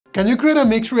Can you create a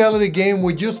mixed reality game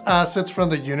with just assets from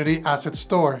the Unity Asset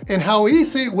Store? And how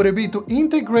easy would it be to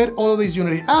integrate all of these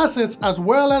Unity assets as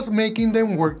well as making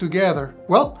them work together?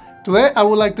 Well, today I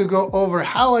would like to go over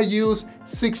how I use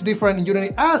 6 different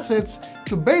Unity assets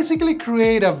to basically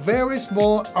create a very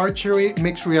small archery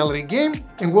mixed reality game,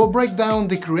 and we'll break down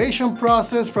the creation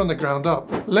process from the ground up.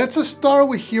 Let's start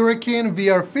with Hurricane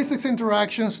VR Physics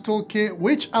Interactions Toolkit,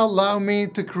 which allow me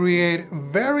to create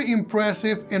very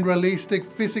impressive and realistic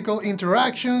physical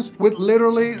interactions with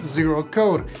literally zero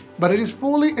code. But it is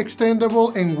fully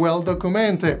extendable and well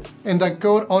documented, and that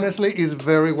code honestly is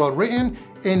very well written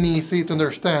and easy to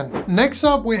understand. Next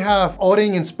up, we have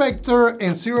Odin Inspector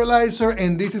and Serializer,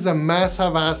 and this is a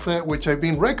must-have asset which I've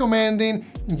been recommending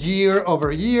year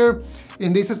over year.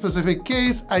 In this specific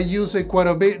case, I use it quite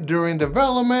a bit during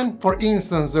development. For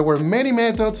instance, there were many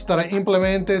methods that I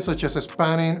implemented, such as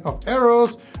spanning of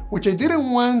arrows, which I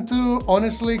didn't want to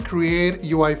honestly create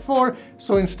UI for,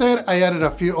 so instead I added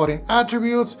a few Odin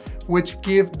attributes, which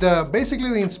give basically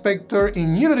the inspector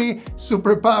in Unity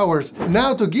superpowers.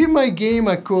 Now, to give my game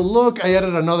a cool look, I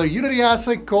added another Unity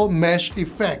asset called Mesh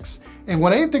Effects. And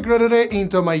when I integrated it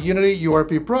into my Unity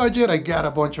URP project, I got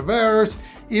a bunch of errors,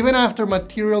 even after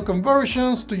material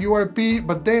conversions to URP,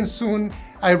 but then soon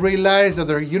I realized that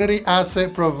their Unity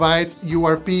asset provides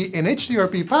URP and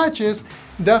HDRP patches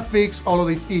that fix all of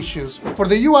these issues. For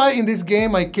the UI in this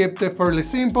game, I kept it fairly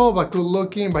simple but cool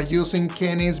looking by using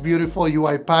Kenny's beautiful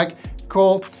UI pack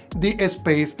called the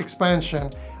Space Expansion.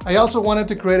 I also wanted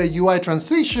to create a UI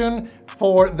transition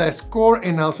for the score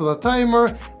and also the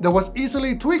timer that was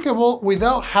easily tweakable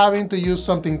without having to use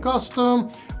something custom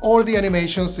or the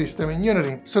animation system in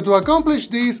Unity. So to accomplish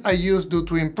this, I used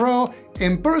DOTween Pro,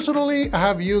 and personally, I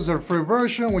have used their free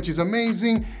version, which is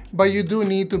amazing, but you do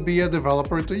need to be a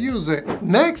developer to use it.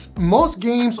 Next, most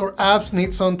games or apps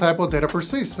need some type of data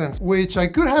persistence, which I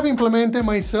could have implemented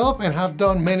myself and have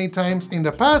done many times in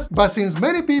the past, but since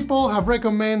many people have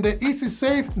recommended Easy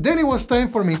Save, then it was time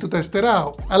for me to test it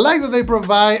out. I like that they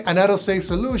provide an auto-save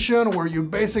solution where you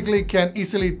basically can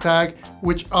easily tag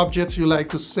which objects you like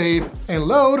to save and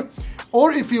load.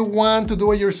 Or if you want to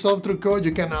do it yourself through code,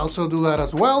 you can also do that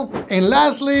as well. And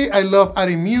lastly, I love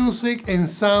adding music and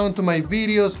sound to my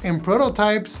videos and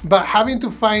prototypes, but having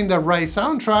to find the right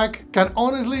soundtrack can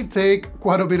honestly take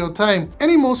quite a bit of time.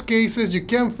 And in most cases, you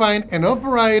can find enough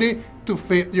variety to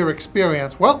fit your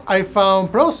experience. Well, I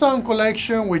found Pro Sound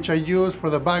Collection, which I use for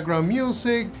the background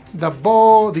music, the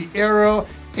bow, the arrow,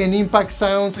 and impact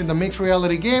sounds in the mixed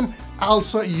reality game. I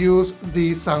also use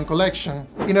the sound collection.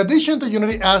 In addition to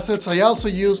Unity assets, I also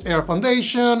use Air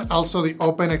Foundation, also the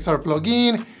OpenXR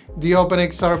plugin, the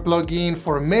OpenXR plugin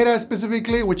for Meta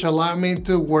specifically, which allowed me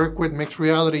to work with mixed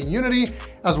reality in Unity,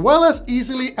 as well as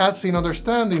easily add scene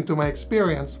understanding to my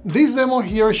experience. This demo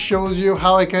here shows you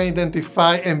how I can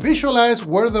identify and visualize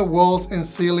where the walls and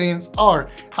ceilings are,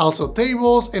 also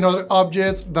tables and other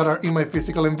objects that are in my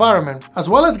physical environment, as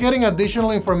well as getting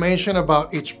additional information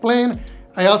about each plane.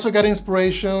 I also got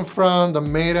inspiration from the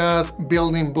Meta's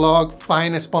building block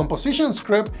find spawn position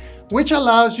script, which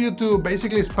allows you to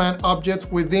basically span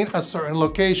objects within a certain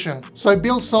location. So I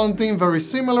built something very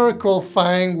similar called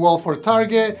find wall for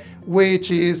target,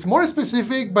 which is more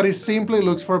specific, but it simply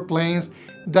looks for planes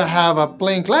that have a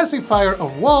plane classifier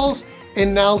of walls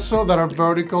and also that are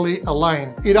vertically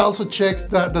aligned. It also checks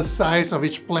that the size of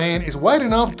each plane is wide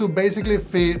enough to basically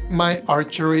fit my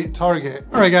archery target.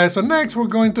 All right, guys, so next we're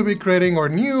going to be creating our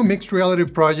new mixed reality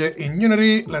project in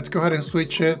Unity. Let's go ahead and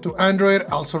switch it to Android,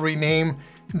 also rename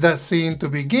the scene to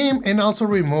be game, and also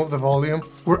remove the volume.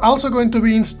 We're also going to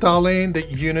be installing the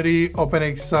Unity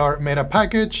OpenXR meta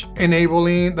package,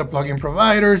 enabling the plugin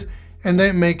providers, and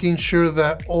then making sure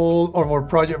that all of our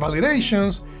project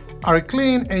validations are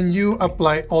clean and you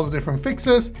apply all the different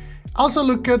fixes. Also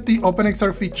look at the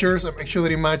OpenXR features and make sure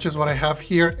that it matches what I have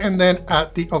here, and then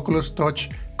add the Oculus Touch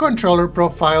controller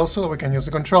profile so that we can use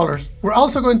the controllers. We're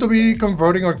also going to be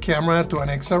converting our camera to an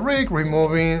XR rig,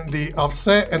 removing the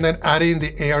offset, and then adding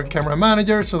the AR camera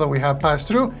manager so that we have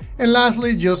pass-through. And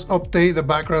lastly, just update the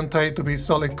background type to be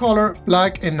solid color,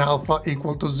 black, and alpha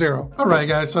equal to 0. All right,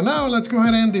 guys, so now let's go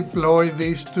ahead and deploy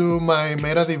this to my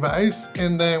Meta device.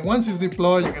 And then once it's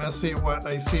deployed, you're gonna see what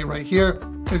I see right here.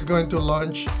 It's going to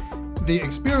launch the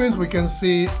experience. We can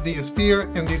see the sphere,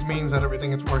 and this means that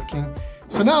everything is working.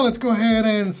 So now let's go ahead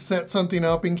and set something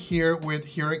up in here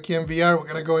with Hurricane VR. We're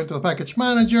gonna go into the package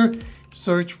manager,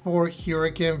 search for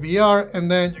Hurricane VR,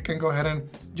 and then you can go ahead and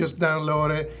just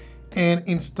download it and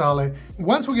install it.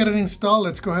 Once we get it installed,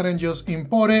 let's go ahead and just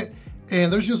import it.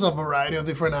 And there's just a variety of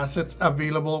different assets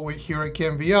available with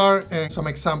Hurricane VR and some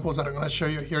examples that I'm gonna show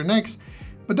you here next.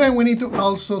 But then we need to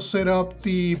also set up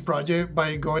the project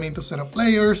by going into setup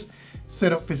layers,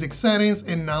 set up physics settings,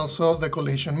 and also the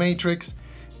collision matrix.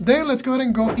 Then let's go ahead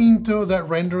and go into that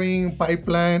rendering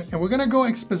pipeline, and we're gonna go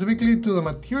specifically to the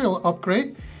material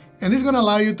upgrade. And this is gonna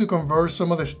allow you to convert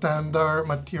some of the standard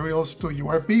materials to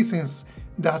URP, since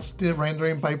that's the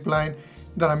rendering pipeline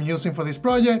that I'm using for this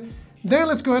project. Then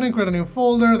let's go ahead and create a new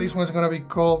folder. This one's gonna be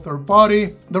called third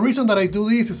party. The reason that I do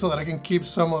this is so that I can keep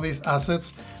some of these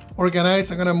assets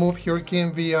organized. I'm gonna move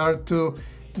Hurricane VR to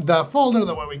that folder,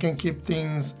 that way we can keep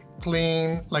things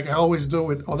clean like I always do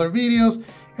with other videos.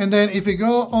 And then if you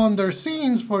go under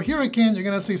scenes for Hurricane, you're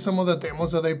gonna see some of the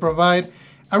demos that they provide.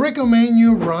 I recommend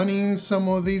you running some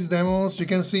of these demos. You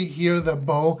can see here the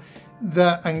bow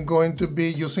that I'm going to be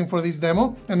using for this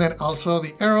demo, and then also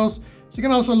the arrows. You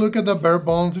can also look at the bare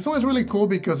bones. This one is really cool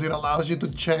because it allows you to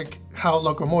check how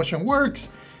locomotion works.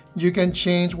 You can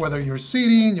change whether you're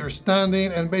sitting, you're standing,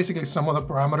 and basically some of the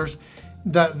parameters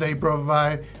that they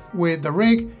provide with the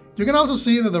rig. You can also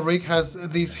see that the rig has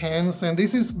these hands, and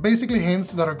this is basically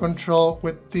hands that are controlled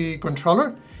with the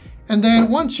controller. And then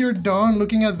once you're done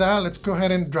looking at that, let's go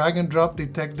ahead and drag and drop the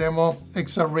tech demo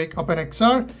XR rig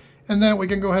OpenXR. And then we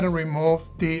can go ahead and remove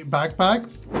the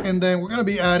backpack. And then we're gonna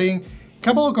be adding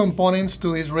couple of components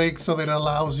to this rig so that it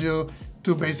allows you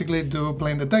to basically do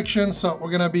plane detection. So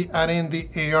we're gonna be adding the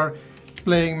AR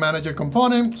playing manager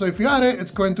component. So if you add it,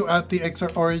 it's going to add the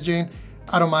XR origin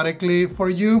automatically for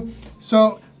you.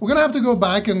 So we're gonna have to go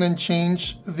back and then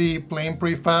change the plane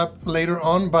prefab later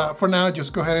on, but for now,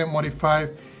 just go ahead and modify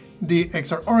the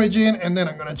XR origin, and then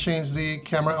I'm gonna change the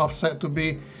camera offset to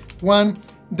be 1.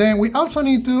 Then we also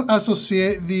need to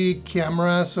associate the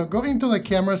camera. So go into the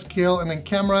camera scale and then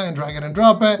camera and drag it and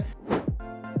drop it.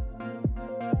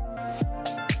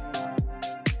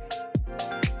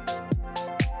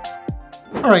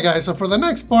 All right, guys, so for the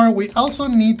next part, we also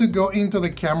need to go into the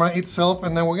camera itself,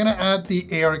 and then we're gonna add the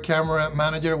AR camera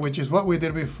manager, which is what we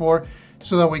did before,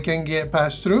 so that we can get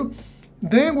passed through.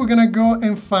 Then we're gonna go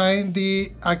and find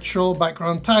the actual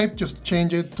background type, just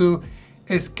change it to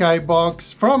a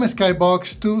skybox, from a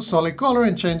skybox to solid color,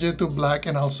 and change it to black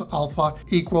and also alpha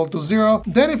equal to 0.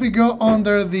 Then if we go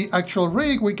under the actual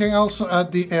rig, we can also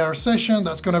add the AR session.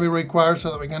 That's going to be required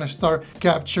so that we're going to start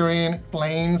capturing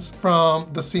planes from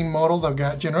the scene model that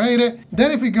got generated.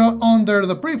 Then if we go under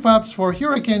the prefabs for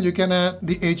Hurricane, you can add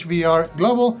the HVR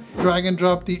global, drag and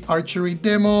drop the archery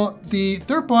demo. The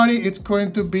third party, it's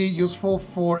going to be useful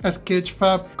for a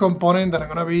sketchfab component that I'm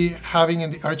going to be having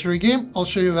in the archery game. I'll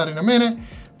show you that in a minute.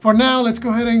 For now, let's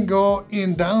go ahead and go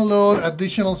and download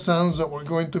additional sounds that we're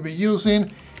going to be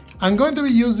using. I'm going to be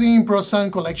using Pro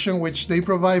Sound Collection, which they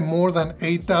provide more than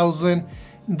 8,000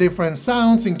 different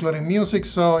sounds, including music.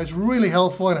 So it's really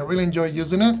helpful and I really enjoy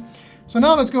using it. So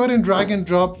now let's go ahead and drag and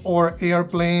drop our AR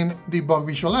plane debug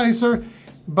visualizer.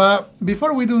 But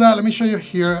before we do that, let me show you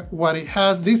here what it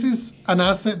has. This is an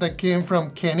asset that came from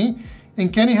Kenny,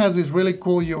 and Kenny has this really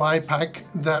cool UI pack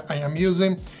that I am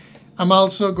using. I'm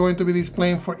also going to be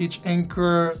displaying for each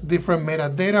anchor different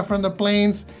metadata from the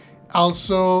planes,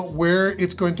 also where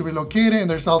it's going to be located, and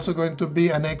there's also going to be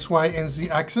an X, Y, and Z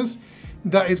axis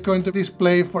that is going to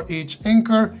display for each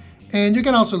anchor. And you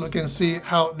can also look and see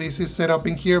how this is set up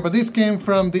in here, but this came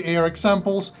from the AR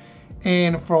examples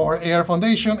and for AR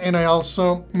Foundation, and I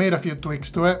also made a few tweaks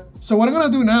to it. So what I'm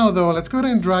gonna do now though, let's go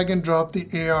ahead and drag and drop the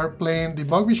AR plane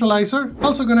debug visualizer.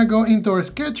 Also gonna go into our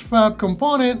Sketchfab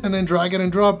component and then drag it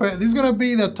and drop it. This is gonna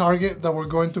be the target that we're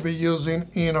going to be using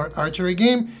in our archery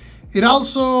game. It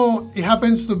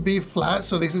happens to be flat,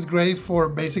 so this is great for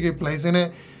basically placing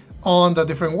it on the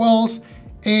different walls.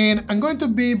 And I'm going to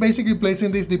be basically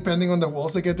placing this depending on the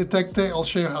walls that get detected. I'll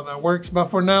show you how that works, but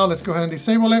for now, let's go ahead and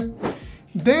disable it.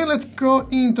 Then let's go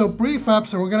into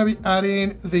prefabs, and we're gonna be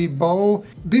adding the bow.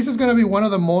 This is gonna be one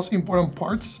of the most important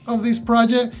parts of this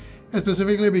project,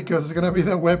 specifically because it's gonna be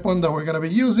the weapon that we're gonna be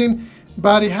using.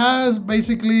 But it has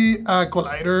basically a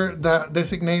collider that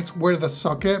designates where the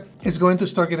socket is going to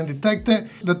start getting detected.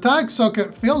 The tag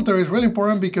socket filter is really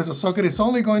important because the socket is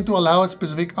only going to allow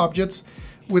specific objects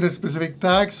with a specific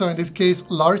tag. So in this case,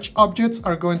 large objects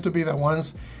are going to be the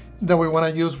ones that we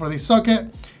wanna use for this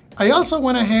socket. I also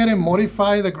went ahead and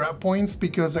modified the grab points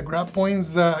because the grab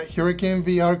points that Hurricane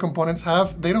VR components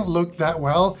have, they don't look that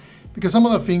well because some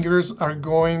of the fingers are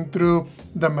going through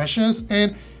the meshes,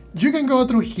 and you can go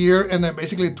through here and then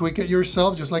basically tweak it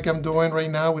yourself, just like I'm doing right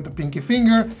now with the pinky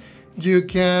finger. You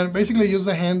can basically use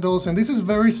the handles, and this is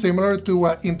very similar to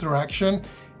what Interaction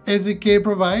SDK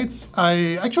provides.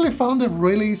 I actually found it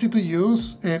really easy to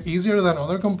use and easier than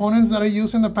other components that I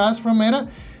used in the past from Meta.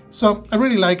 So I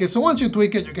really like it. So once you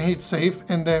tweak it, you can hit save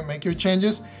and then make your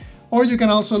changes. or you can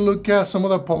also look at some of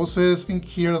the poses in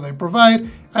here that they provide.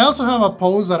 I also have a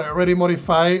pose that I already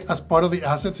modified as part of the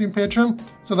assets in Patreon.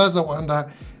 So that's the one that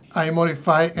I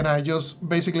modify and I just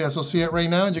basically associate right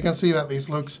now. You can see that this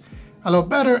looks a lot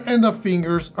better and the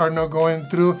fingers are not going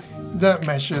through the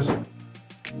meshes.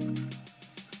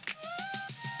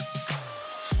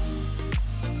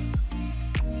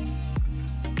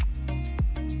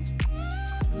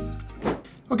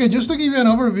 Okay, just to give you an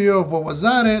overview of what was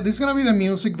added, this is gonna be the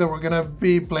music that we're gonna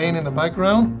be playing in the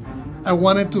background. I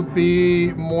wanted to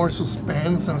be more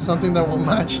suspense and something that will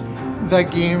match the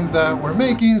game that we're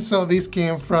making. So this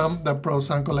came from the Pro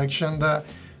Sound collection that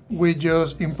we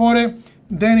just imported.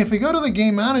 Then if we go to the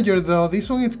game manager though, this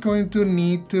one is going to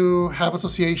need to have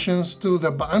associations to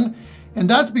the button. And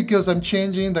that's because I'm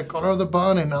changing the color of the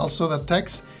button and also the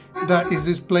text that is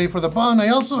displayed for the button. I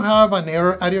also have an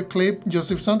error audio clip.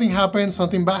 Just if something happens,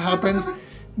 something bad happens,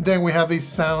 then we have this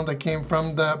sound that came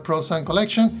from the Pro Sound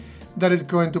collection that is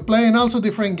going to play, and also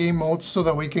different game modes so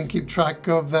that we can keep track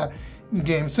of the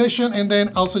game session. And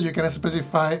then also you can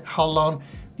specify how long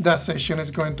that session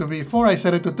is going to be for. I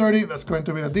set it to 30, that's going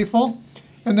to be the default.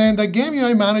 And then the game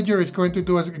UI manager is going to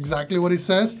do exactly what it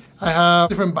says. I have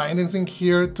different bindings in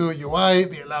here to UI,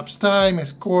 the elapsed time,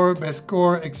 score, best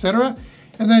score, etc.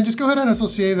 And then just go ahead and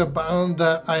associate the button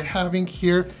that I have in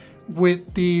here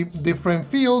with the different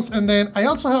fields. And then I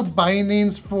also have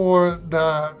bindings for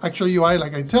the actual UI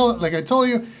like I told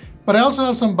you, but I also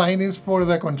have some bindings for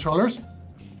the controllers.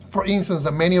 For instance,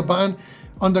 the menu button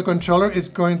on the controller is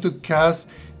going to cast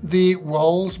the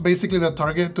walls, basically the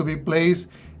target to be placed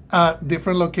at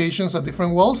different locations at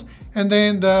different walls. And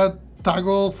then the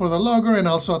toggle for the logger and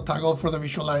also a toggle for the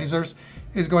visualizers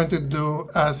is going to do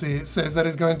as it says that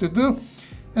it's going to do.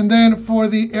 And then for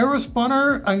the arrow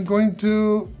spawner, I'm going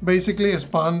to basically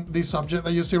spawn this object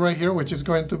that you see right here, which is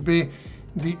going to be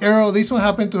the arrow. This one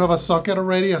happened to have a socket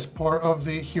already as part of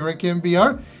the Hurricane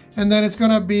VR. And then it's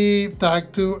gonna be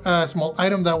tagged to a small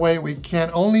item. That way we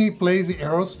can only place the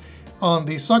arrows on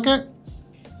the socket.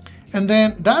 And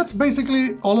then that's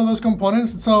basically all of those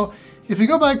components. So if you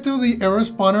go back to the arrow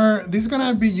spawner, this is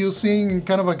gonna be using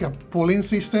kind of like a pooling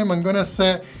system. I'm gonna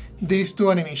set this to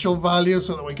an initial value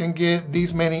so that we can get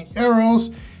these many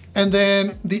arrows. And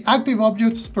then the active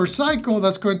objects per cycle,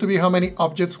 that's going to be how many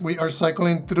objects we are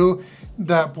cycling through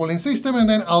the pooling system, and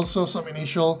then also some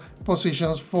initial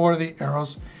positions for the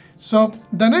arrows. So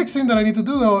the next thing that I need to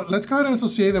do though, let's go ahead and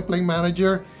associate the plane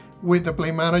manager with the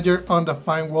plane manager on the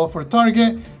find wall for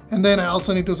target. And then I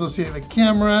also need to associate the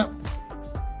camera.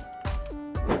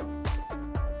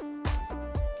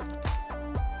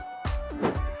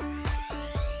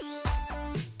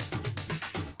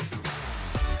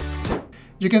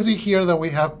 You can see here that we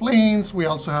have planes, we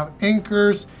also have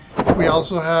anchors, we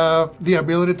also have the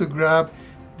ability to grab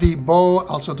the bow,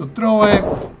 also to throw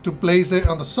it, to place it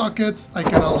on the sockets. I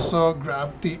can also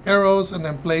grab the arrows and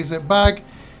then place it back,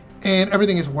 and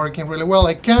everything is working really well.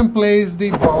 I can place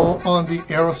the bow on the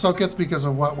arrow sockets because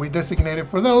of what we designated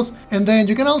for those. And then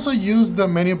you can also use the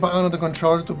menu button on the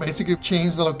controller to basically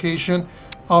change the location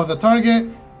of the target.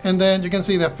 And then you can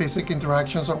see that physical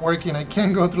interactions are working. I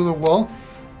can go through the wall,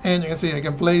 and you can see I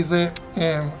can place it,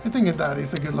 and I think that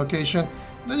is a good location.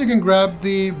 Then you can grab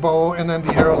the bow and then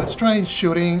the arrow. Let's try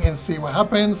shooting and see what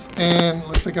happens, and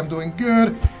looks like I'm doing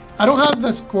good. I don't have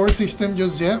the score system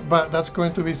just yet, but that's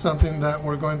going to be something that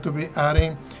we're going to be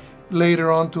adding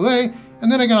later on today.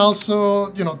 And then I can also,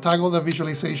 toggle the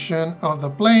visualization of the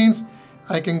planes.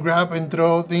 I can grab and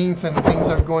throw things, and things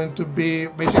are going to be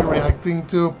basically reacting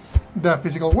to the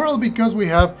physical world because we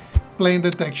have plane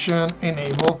detection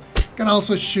enabled. Can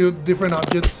also shoot different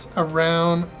objects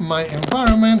around my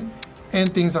environment,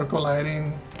 and things are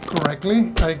colliding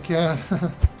correctly. I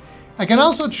can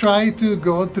also try to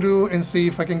go through and see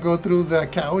if I can go through the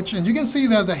couch, and you can see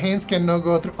that the hands cannot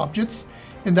go through objects,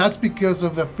 and that's because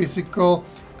of the physical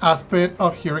aspect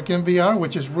of Hurricane VR,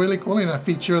 which is really cool and a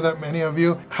feature that many of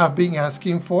you have been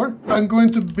asking for. I'm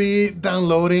going to be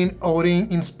downloading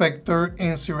Odin Inspector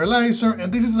and Serializer,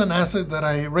 and this is an asset that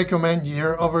I recommend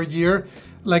year over year.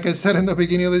 Like I said in the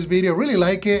beginning of this video, really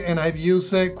like it, and I've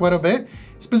used it quite a bit.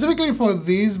 Specifically for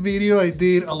this video, I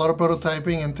did a lot of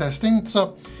prototyping and testing.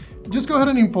 So just go ahead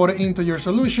and import it into your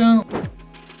solution.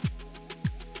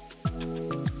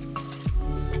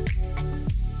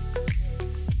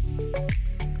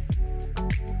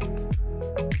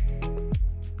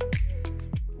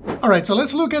 All right, so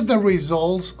let's look at the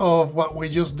results of what we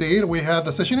just did. We have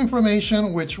the session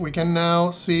information, which we can now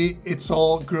see it's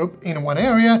all grouped in one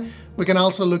area. We can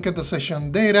also look at the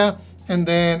session data, and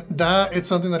then that it's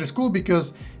something that is cool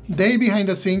because they behind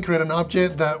the scene create an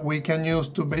object that we can use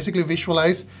to basically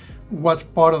visualize what's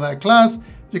part of that class.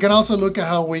 You can also look at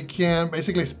how we can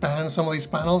basically span some of these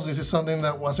panels. This is something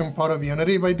that wasn't part of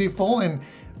Unity by default, and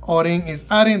Odin is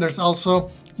adding. There's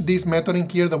also this method in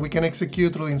here that we can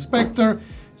execute through the inspector.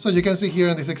 So you can see here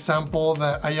in this example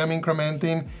that I am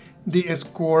incrementing the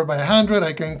score by 100.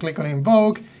 I can click on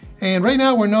invoke. And right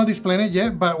now we're not displaying it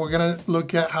yet, but we're gonna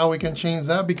look at how we can change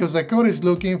that because the code is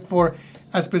looking for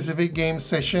a specific game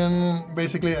session,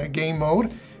 basically a game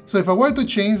mode. So if I were to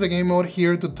change the game mode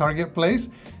here to target place,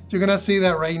 you're gonna see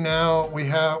that right now we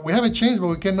have it changed, but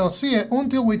we cannot see it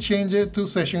until we change it to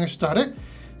session started.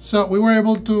 So we were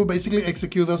able to basically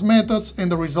execute those methods,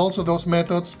 and the results of those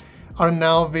methods are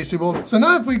now visible. So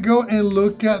now if we go and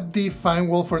look at the find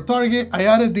world for target, I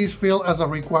added this field as a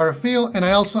required field, and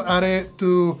I also added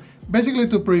to basically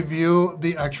to preview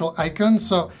the actual icon.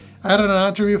 So I added an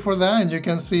attribute for that, and you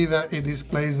can see that it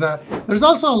displays that. There's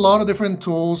also a lot of different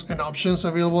tools and options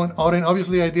available in Odin.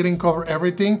 Obviously, I didn't cover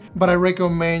everything, but I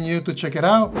recommend you to check it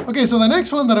out. Okay, so the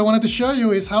next one that I wanted to show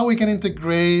you is how we can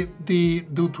integrate the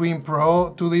DOTween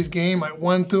Pro to this game. I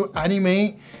want to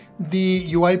animate the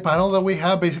UI panel that we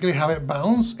have, basically have it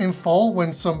bounce and fall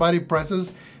when somebody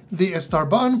presses the start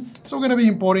button. So we're gonna be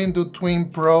importing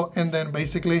DOTween Pro and then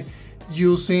basically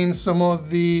using some of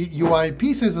the UI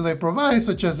pieces that they provide,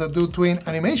 such as the DOTween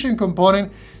animation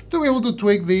component, to be able to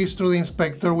tweak these through the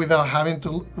inspector without having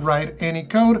to write any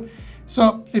code.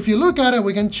 So if you look at it,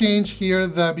 we can change here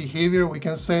the behavior. We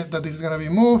can set that this is gonna be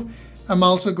moved. I'm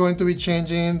also going to be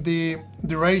changing the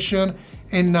duration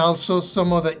and also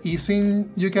some of the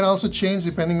easing you can also change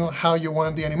depending on how you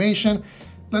want the animation.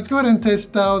 Let's go ahead and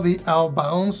test out the out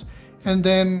bounce. And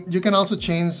then you can also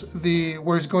change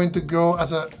where it's going to go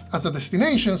as a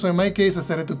destination. So in my case, I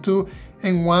set it to 2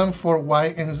 and 1 for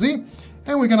Y and Z.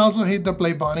 And we can also hit the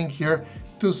play button here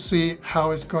to see how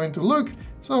it's going to look.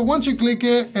 So once you click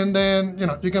it, and then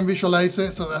you can visualize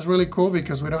it. So that's really cool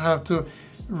because we don't have to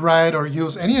write or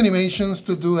use any animations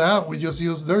to do that. We just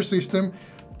use their system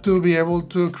to be able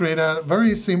to create a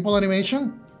very simple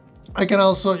animation. I can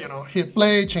also, hit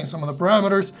play, change some of the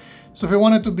parameters. So if you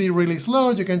want it to be really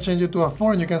slow, you can change it to a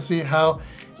 4, and you can see how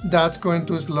that's going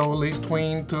to slowly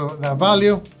tween to that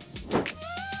value.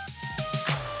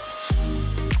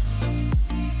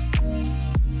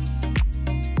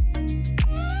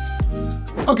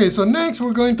 Okay, so next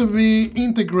we're going to be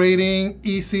integrating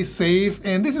Easy Save,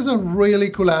 and this is a really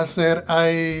cool asset.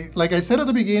 Like I said at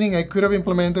the beginning, I could have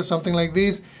implemented something like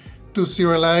this to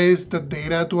serialize the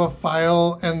data to a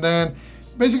file, and then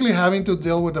basically having to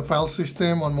deal with the file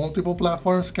system on multiple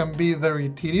platforms can be very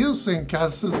tedious and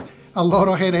causes a lot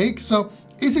of headaches. So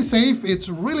Easy Save, it's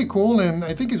really cool, and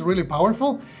I think it's really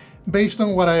powerful based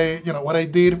on what I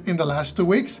did in the last 2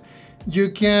 weeks.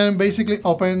 You can basically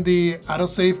open the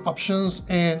autosave options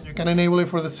and you can enable it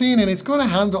for the scene, and it's gonna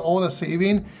handle all the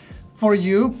saving for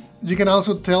you. You can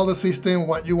also tell the system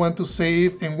what you want to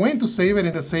save and when to save it,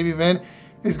 and the save event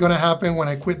is gonna happen when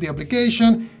I quit the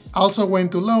application. Also when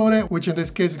to load it, which in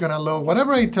this case is gonna load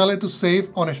whatever I tell it to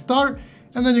save on a start.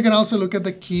 And then you can also look at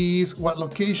the keys, what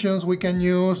locations we can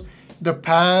use, the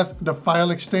path, the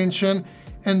file extension,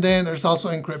 and then there's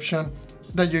also encryption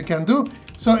that you can do.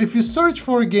 So if you search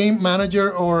for Game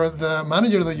Manager or the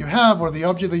manager that you have or the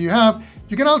object that you have,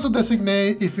 you can also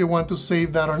designate if you want to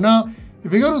save that or not.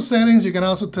 If you go to settings, you can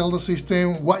also tell the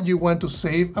system what you want to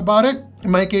save about it.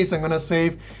 In my case, I'm gonna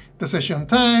save the session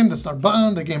time, the start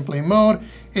button, the gameplay mode,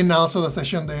 and also the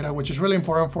session data, which is really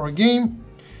important for a game.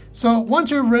 So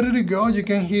once you're ready to go, you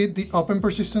can hit the open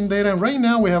persistent data. And right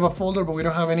now we have a folder, but we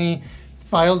don't have any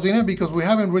files in it because we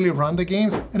haven't really run the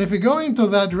games. And if we go into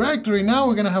that directory, now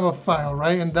we're gonna have a file,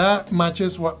 right? And that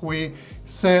matches what we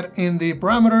set in the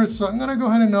parameters. So I'm gonna go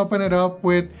ahead and open it up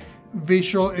with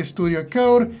Visual Studio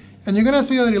Code. And you're gonna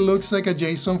see that it looks like a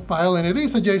JSON file, and it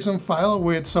is a JSON file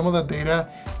with some of the data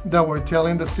that we're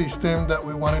telling the system that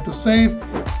we wanted to save.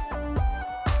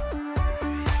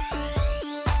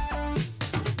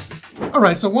 All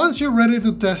right, so once you're ready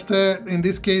to test it, in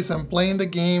this case, I'm playing the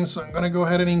game, so I'm gonna go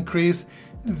ahead and increase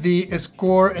the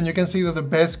score, and you can see that the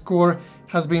best score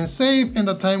has been saved and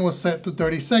the time was set to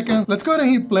 30 seconds. Let's go ahead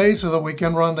and hit play so that we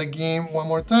can run the game one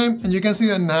more time. And you can see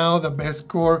that now the best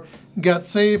score got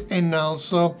saved and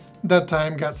also the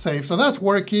time got saved. So that's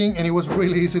working, and it was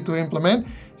really easy to implement.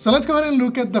 So let's go ahead and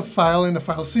look at the file in the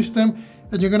file system.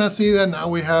 And you're gonna see that now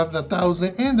we have the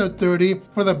 1000 and the 30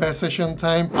 for the best session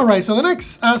time. All right, so the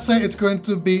next asset is going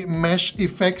to be mesh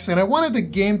effects. And I wanted the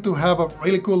game to have a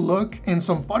really cool look and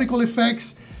some particle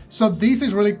effects. So this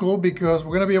is really cool because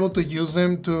we're gonna be able to use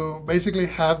them to basically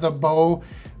have the bow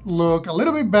look a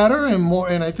little bit better and more,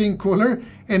 and I think cooler.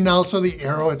 And also the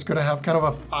arrow, it's gonna have kind of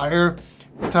a fire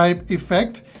type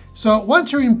effect. So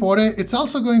once you import it, it's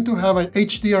also going to have an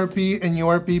HDRP and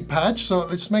URP patch. So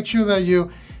let's make sure that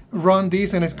you run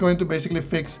this, and it's going to basically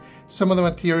fix some of the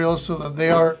materials so that they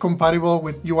are compatible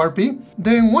with URP.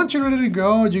 Then once you're ready to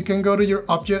go, you can go to your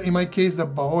object, in my case, the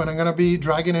bow, and I'm gonna be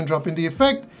dragging and dropping the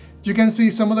effect. You can see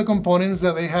some of the components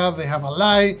that they have. They have a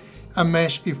light, a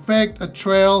mesh effect, a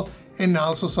trail, and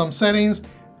also some settings.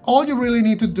 All you really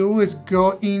need to do is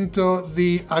go into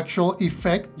the actual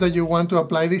effect that you want to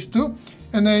apply this to,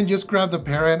 and then just grab the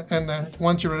parent, and then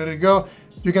once you're ready to go,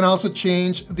 you can also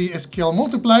change the scale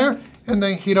multiplier and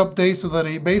then hit update so that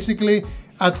it basically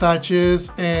attaches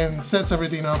and sets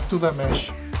everything up to the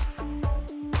mesh.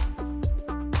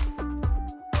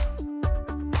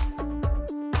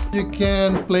 You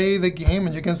can play the game,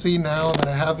 and you can see now that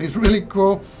I have this really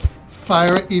cool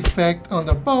fire effect on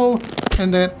the bow,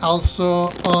 and then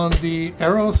also on the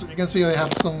arrows. You can see they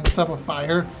have some type of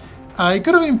fire. I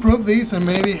could have improved these and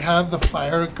maybe have the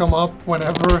fire come up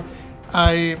whenever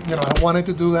I wanted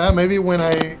to do that. Maybe when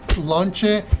I launch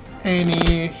it and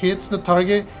it hits the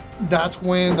target, that's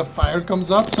when the fire comes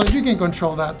up. So you can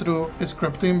control that through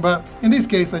scripting, but in this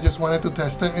case, I just wanted to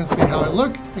test it and see how it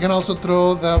looked. I can also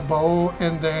throw the bow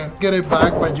and then get it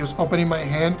back by just opening my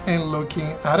hand and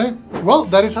looking at it. Well,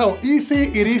 that is how easy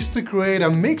it is to create a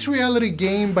mixed reality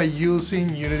game by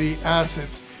using Unity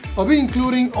assets. I'll be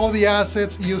including all the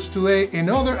assets used today and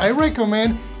other I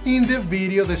recommend in the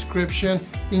video description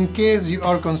in case you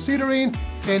are considering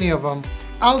any of them.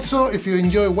 Also, if you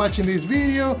enjoy watching this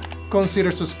video,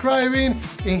 consider subscribing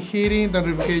and hitting the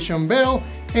notification bell.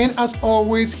 And as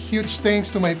always, huge thanks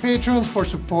to my patrons for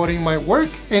supporting my work,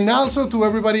 and also to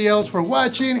everybody else for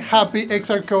watching. Happy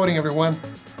XR coding, everyone.